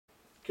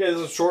Okay, this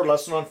is a short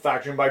lesson on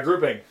factoring by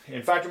grouping.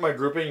 In factoring by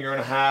grouping, you're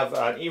going to have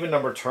an even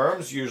number of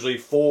terms, usually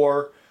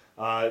 4,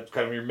 kind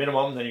of your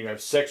minimum, then you have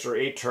 6 or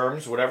 8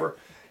 terms, whatever.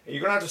 And you're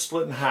going to have to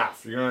split in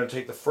half. You're going to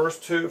take the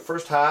first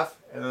half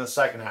and then the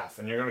second half,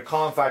 and you're going to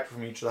column factor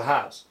from each of the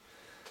halves.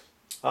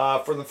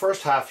 For the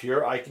first half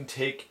here, I can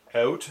take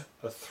out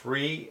a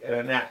 3 and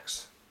an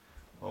x.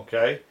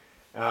 Okay,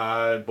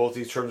 both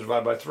these terms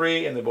divide by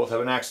 3, and they both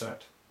have an x in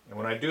it. And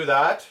when I do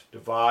that,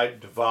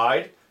 divide,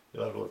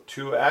 you'll have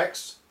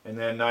 2x, and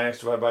then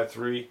 9x divided by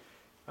 3,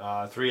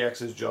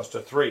 3x is just a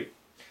 3.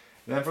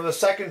 And then from the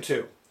second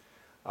 2,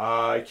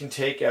 I can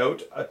take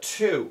out a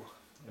 2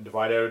 and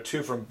divide out a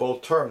 2 from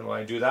both terms. When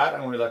I do that,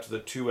 I'm only left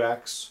with a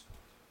 2x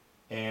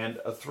and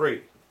a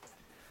 3.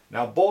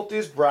 Now both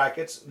these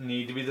brackets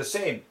need to be the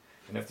same.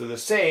 And if they're the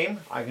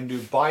same, I can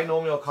do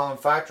binomial column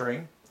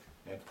factoring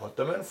and put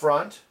them in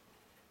front.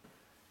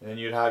 And then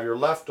you'd have your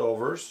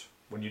leftovers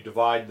when you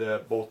divide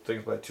both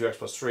things by 2x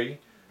plus 3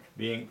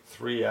 being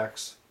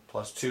 3x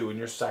plus 2 in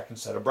your second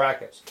set of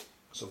brackets.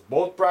 So if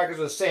both brackets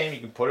are the same, you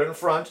can put it in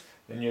front,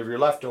 then you have your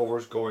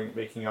leftovers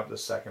making up the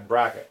second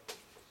bracket.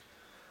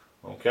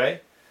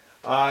 Okay?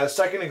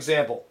 Second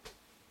example.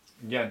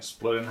 Again,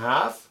 split in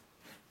half.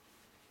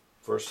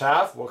 First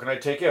half, what can I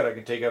take out? I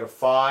can take out a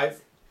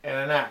 5 and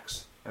an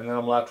x. And then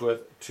I'm left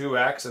with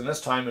 2x, and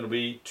this time it'll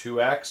be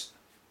 2x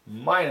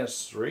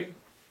minus 3.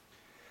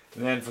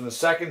 And then from the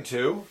second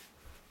 2,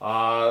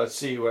 let's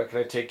see, what can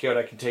I take out?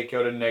 I can take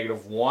out a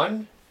negative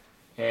 1,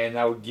 and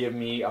that would give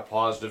me a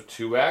positive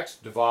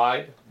 2x,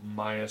 divide,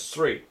 minus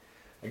 3.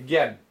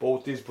 Again,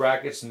 both these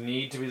brackets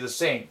need to be the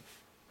same.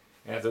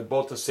 And if they're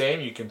both the same,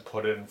 you can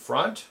put it in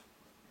front.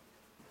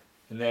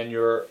 And then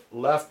your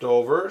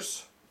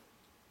leftovers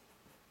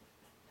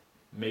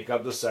make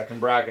up the second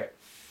bracket.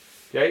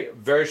 Okay,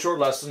 very short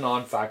lesson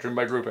on factoring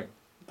by grouping.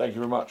 Thank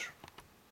you very much.